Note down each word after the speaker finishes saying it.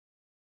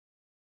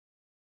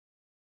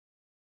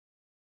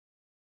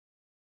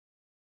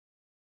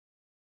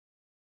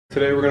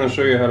Today we're going to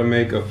show you how to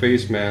make a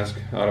face mask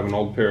out of an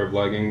old pair of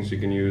leggings. You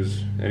can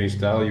use any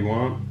style you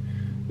want.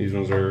 These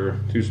ones are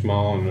too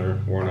small and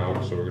they're worn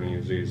out, so we're going to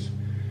use these.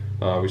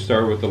 We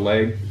start with the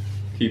leg,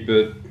 keep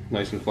it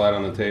nice and flat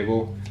on the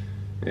table,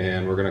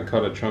 and we're going to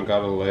cut a chunk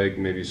out of the leg,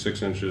 maybe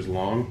 6 inches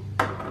long.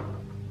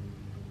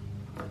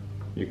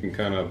 You can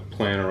kind of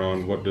plan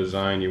around what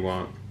design you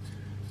want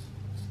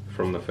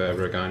from the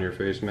fabric on your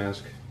face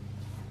mask.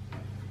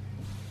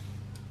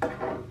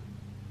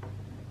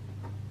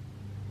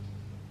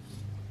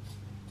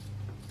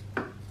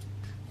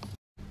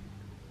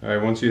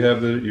 Alright, once you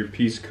have your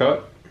piece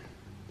cut,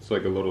 it's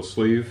like a little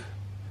sleeve.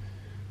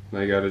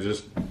 Now you got to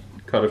just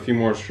cut a few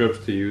more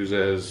strips to use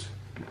as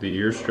the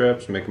ear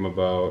straps, make them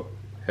about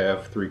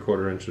 1/2,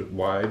 3/4 inch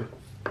wide.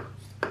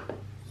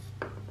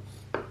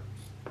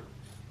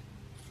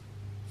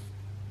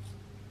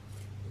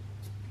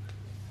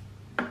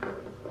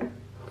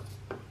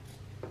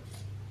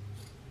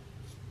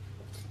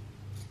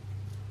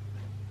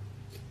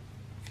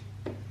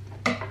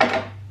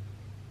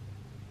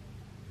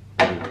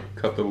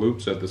 Cut the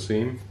loops at the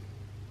seam.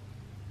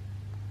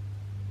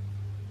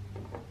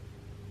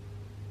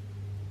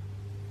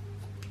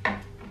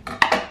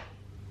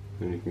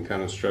 And you can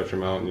kind of stretch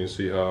them out and you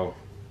see how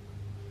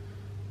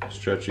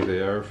stretchy they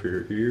are for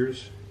your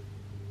ears.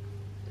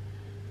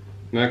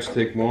 Next,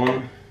 take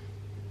one,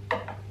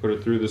 put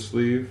it through the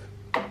sleeve,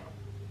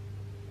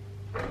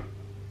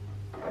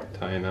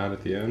 tie a knot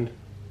at the end.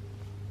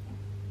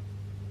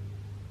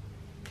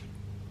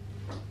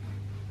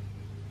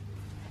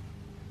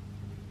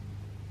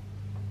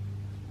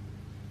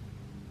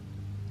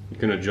 You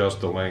can adjust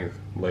the length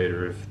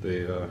later if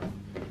they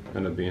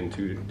end up being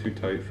too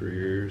tight for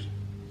your ears.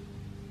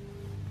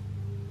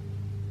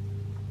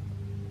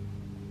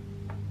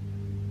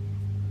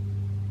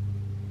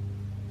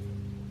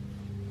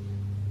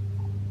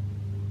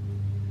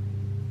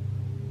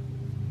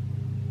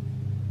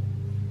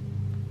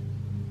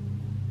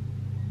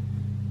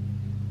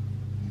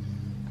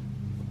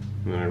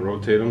 And then I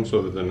rotate them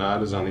so that the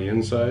knot is on the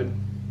inside,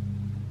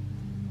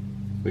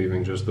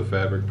 leaving just the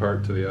fabric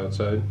part to the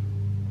outside.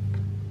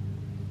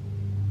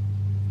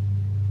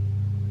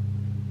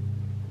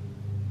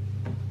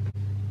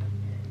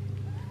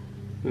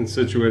 And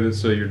situate it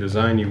so your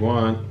design you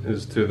want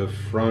is to the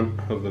front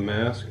of the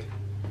mask.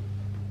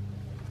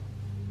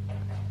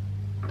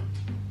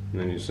 And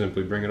then you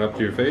simply bring it up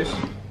to your face.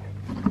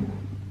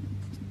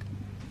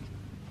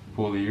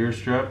 Pull the ear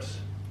straps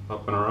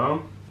up and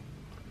around.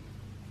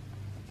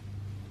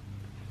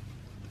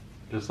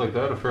 Just like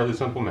that, a fairly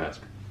simple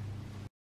mask.